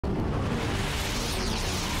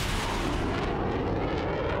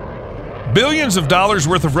Billions of dollars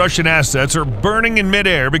worth of Russian assets are burning in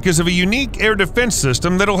midair because of a unique air defense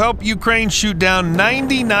system that'll help Ukraine shoot down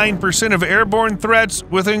 99% of airborne threats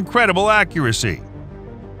with incredible accuracy.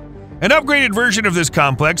 An upgraded version of this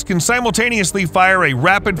complex can simultaneously fire a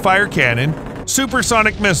rapid-fire cannon,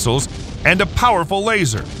 supersonic missiles, and a powerful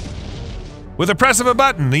laser. With a press of a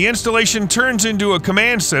button, the installation turns into a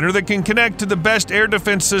command center that can connect to the best air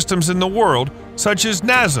defense systems in the world, such as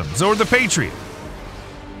NASAMS or the PATRIOT.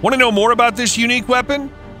 Want to know more about this unique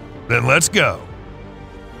weapon? Then let's go.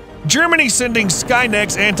 Germany's sending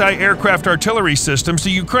Skynex anti-aircraft artillery systems to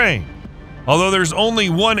Ukraine. Although there's only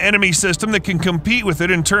one enemy system that can compete with it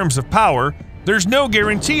in terms of power, there's no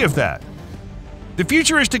guarantee of that. The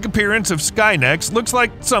futuristic appearance of Skynex looks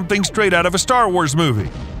like something straight out of a Star Wars movie.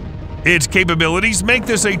 Its capabilities make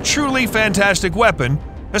this a truly fantastic weapon,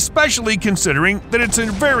 especially considering that it's a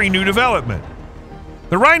very new development.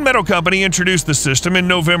 The Rheinmetall Company introduced the system in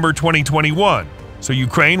November 2021, so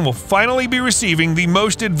Ukraine will finally be receiving the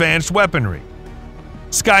most advanced weaponry.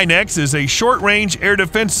 Skynex is a short-range air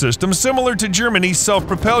defense system similar to Germany's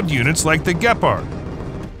self-propelled units like the Gepard.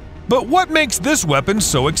 But what makes this weapon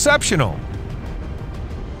so exceptional?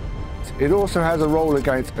 It also has a role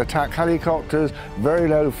against attack helicopters, very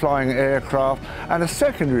low-flying aircraft, and a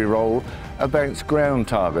secondary role against ground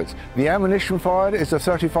targets. The ammunition fired is a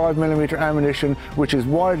 35mm ammunition, which is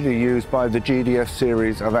widely used by the GDF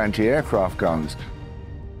series of anti-aircraft guns.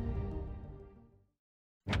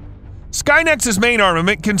 Skynex's main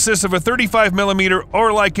armament consists of a 35mm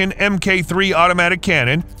Oerlikon Mk3 automatic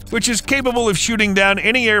cannon, which is capable of shooting down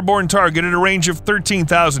any airborne target at a range of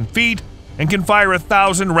 13,000 feet and can fire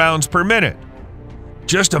 1,000 rounds per minute.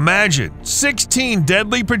 Just imagine 16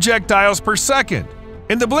 deadly projectiles per second.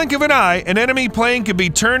 In the blink of an eye, an enemy plane could be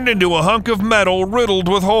turned into a hunk of metal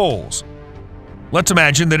riddled with holes. Let's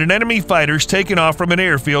imagine that an enemy fighter's taken off from an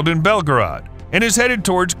airfield in Belgorod and is headed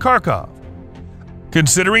towards Kharkov.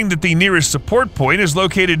 Considering that the nearest support point is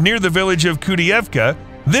located near the village of Kudievka,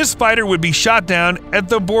 this fighter would be shot down at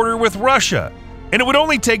the border with Russia, and it would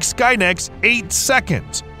only take Skynex 8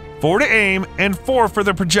 seconds, 4 to aim and 4 for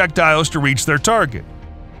the projectiles to reach their target.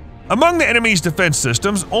 Among the enemy's defense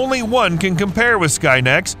systems, only one can compare with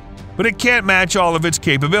Skynex, but it can't match all of its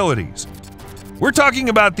capabilities. We're talking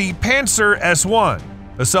about the Panzer S1,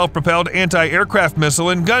 a self-propelled anti-aircraft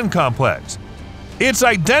missile and gun complex. It's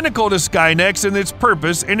identical to Skynex in its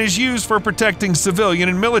purpose and is used for protecting civilian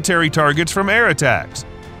and military targets from air attacks.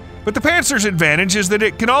 But the Panzer's advantage is that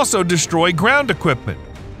it can also destroy ground equipment.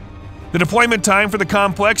 The deployment time for the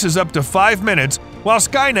complex is up to 5 minutes, while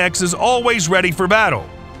Skynex is always ready for battle.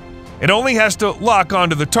 It only has to lock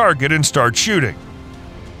onto the target and start shooting.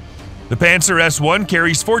 The Panzer S1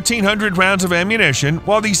 carries 1,400 rounds of ammunition,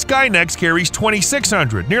 while the Skynex carries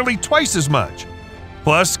 2,600, nearly twice as much.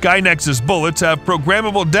 Plus, Skynex's bullets have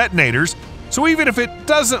programmable detonators, so even if it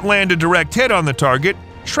doesn't land a direct hit on the target,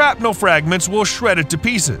 shrapnel fragments will shred it to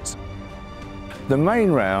pieces. The main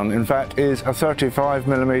round, in fact, is a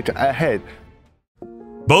 35mm ahead.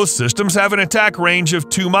 Both systems have an attack range of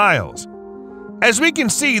 2 miles. As we can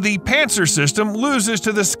see, the Panzer system loses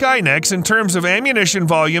to the Skynex in terms of ammunition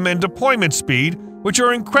volume and deployment speed, which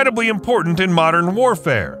are incredibly important in modern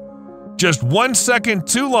warfare. Just 1 second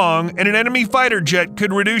too long and an enemy fighter jet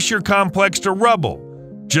could reduce your complex to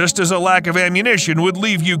rubble, just as a lack of ammunition would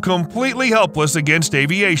leave you completely helpless against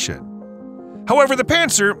aviation. However, the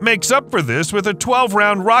Panzer makes up for this with a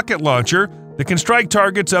 12-round rocket launcher that can strike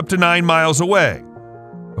targets up to 9 miles away.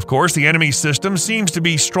 Of course, the enemy system seems to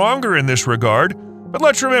be stronger in this regard, but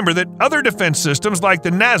let's remember that other defense systems like the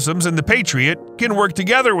NASAMS and the PATRIOT can work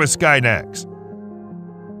together with Skynex.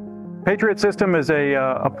 Patriot system is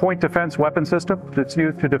a point defense weapon system that's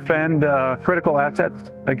used to defend critical assets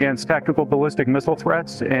against tactical ballistic missile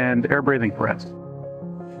threats and air-breathing threats.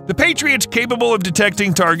 The Patriot's capable of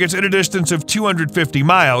detecting targets at a distance of 250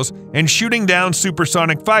 miles and shooting down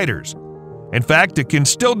supersonic fighters. In fact, it can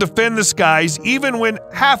still defend the skies even when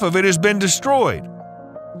half of it has been destroyed.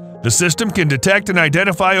 The system can detect and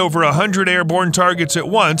identify over 100 airborne targets at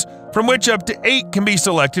once, from which up to 8 can be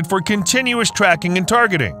selected for continuous tracking and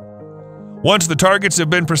targeting. Once the targets have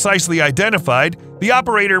been precisely identified, the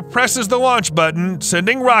operator presses the launch button,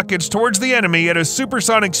 sending rockets towards the enemy at a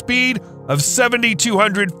supersonic speed of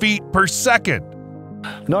 7,200 feet per second.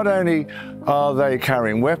 Not only are they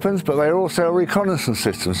carrying weapons, but they're also a reconnaissance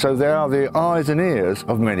system, so they are the eyes and ears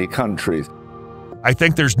of many countries. I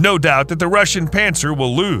think there's no doubt that the Russian Panzer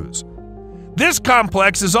will lose. This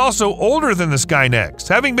complex is also older than the Skynex,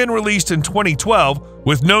 having been released in 2012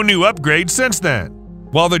 with no new upgrades since then.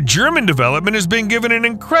 While the German development has been given an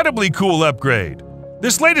incredibly cool upgrade.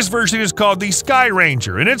 This latest version is called the Sky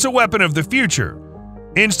Ranger, and it's a weapon of the future.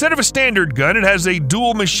 Instead of a standard gun, it has a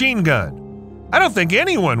dual machine gun. I don't think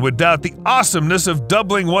anyone would doubt the awesomeness of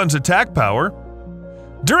doubling one's attack power.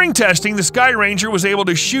 During testing, the Sky Ranger was able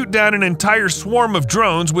to shoot down an entire swarm of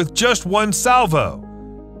drones with just one salvo.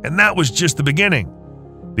 And that was just the beginning.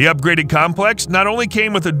 The upgraded complex not only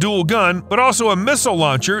came with a dual gun, but also a missile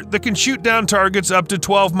launcher that can shoot down targets up to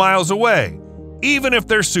 12 miles away, even if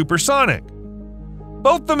they're supersonic.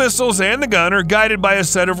 Both the missiles and the gun are guided by a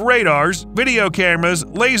set of radars, video cameras,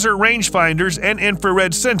 laser rangefinders, and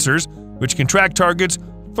infrared sensors, which can track targets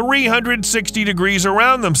 360 degrees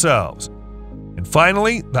around themselves. And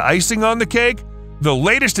finally, the icing on the cake, the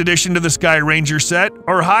latest addition to the Sky Ranger set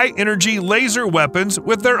are high-energy laser weapons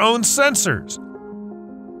with their own sensors.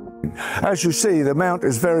 As you see, the mount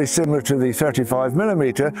is very similar to the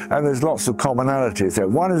 35mm, and there's lots of commonalities there.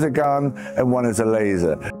 One is a gun and one is a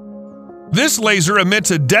laser. This laser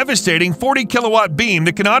emits a devastating 40-kilowatt beam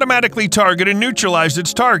that can automatically target and neutralize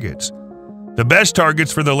its targets. The best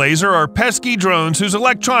targets for the laser are pesky drones whose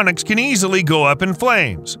electronics can easily go up in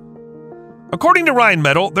flames. According to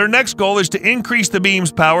Rheinmetall, their next goal is to increase the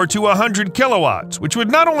beam's power to 100 kilowatts, which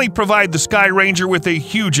would not only provide the Sky Ranger with a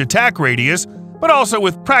huge attack radius, but also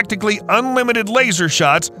with practically unlimited laser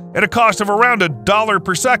shots at a cost of around $1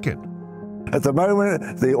 per second. At the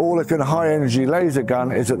moment, the Oerlikon high-energy laser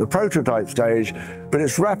gun is at the prototype stage, but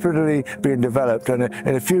it's rapidly being developed, and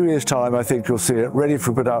in a few years' time, I think you'll see it ready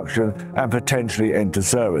for production and potentially enter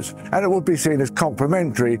service. And it will be seen as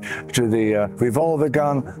complementary to the revolver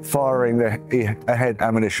gun firing the ahead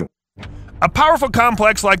ammunition. A powerful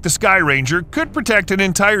complex like the Sky Ranger could protect an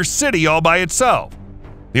entire city all by itself.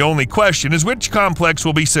 The only question is which complex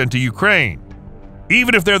will be sent to Ukraine.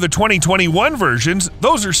 Even if they're the 2021 versions,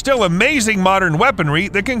 those are still amazing modern weaponry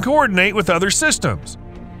that can coordinate with other systems.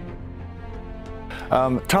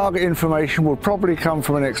 Target information will probably come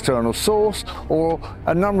from an external source, or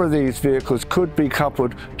a number of these vehicles could be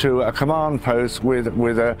coupled to a command post with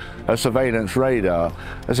a surveillance radar.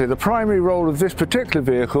 I say the primary role of this particular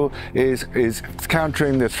vehicle is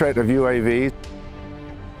countering the threat of UAVs.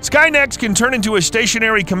 Skynex can turn into a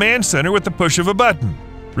stationary command center with the push of a button,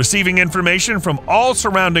 receiving information from all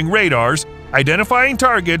surrounding radars, identifying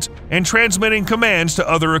targets, and transmitting commands to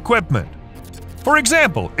other equipment. For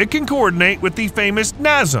example, it can coordinate with the famous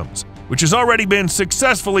NASAMS, which has already been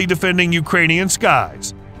successfully defending Ukrainian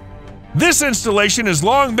skies. This installation has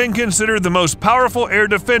long been considered the most powerful air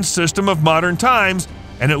defense system of modern times,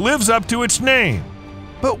 and it lives up to its name.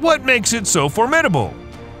 But what makes it so formidable?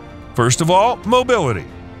 First of all, mobility.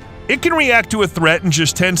 It can react to a threat in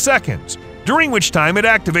just 10 seconds, during which time it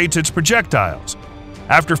activates its projectiles.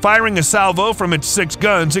 After firing a salvo from its 6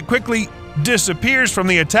 guns, it quickly disappears from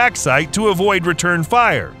the attack site to avoid return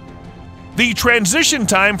fire. The transition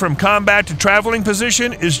time from combat to traveling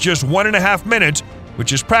position is just 1.5 minutes,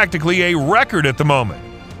 which is practically a record at the moment.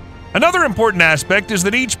 Another important aspect is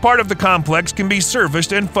that each part of the complex can be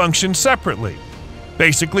serviced and function separately.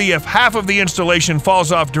 Basically, if half of the installation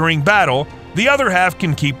falls off during battle, the other half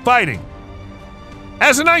can keep fighting.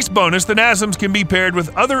 As a nice bonus, the NASAMS can be paired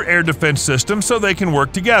with other air defense systems so they can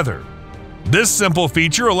work together. This simple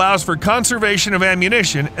feature allows for conservation of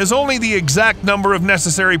ammunition, as only the exact number of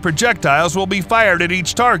necessary projectiles will be fired at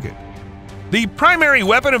each target. The primary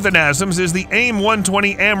weapon of the NASAMS is the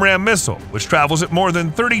AIM-120 AMRAAM missile, which travels at more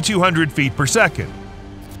than 3,200 feet per second.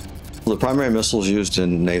 The primary missiles used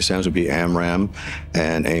in NASAMS would be AMRAAM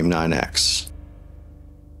and AIM-9X.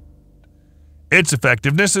 Its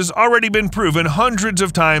effectiveness has already been proven hundreds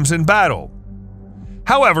of times in battle.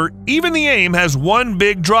 However, even the AIM has one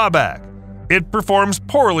big drawback. It performs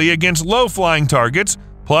poorly against low-flying targets,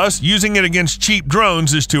 plus using it against cheap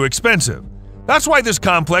drones is too expensive. That's why this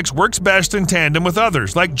complex works best in tandem with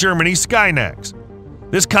others, like Germany's Skynex.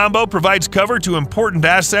 This combo provides cover to important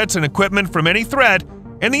assets and equipment from any threat,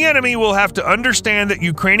 and the enemy will have to understand that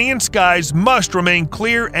Ukrainian skies must remain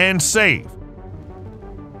clear and safe.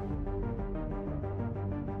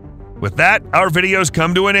 With that, our videos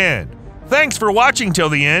come to an end. Thanks for watching till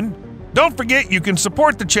the end. Don't forget you can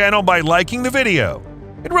support the channel by liking the video.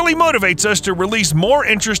 It really motivates us to release more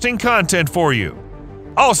interesting content for you.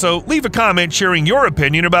 Also, leave a comment sharing your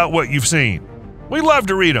opinion about what you've seen. We love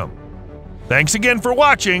to read them. Thanks again for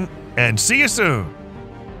watching, and see you soon.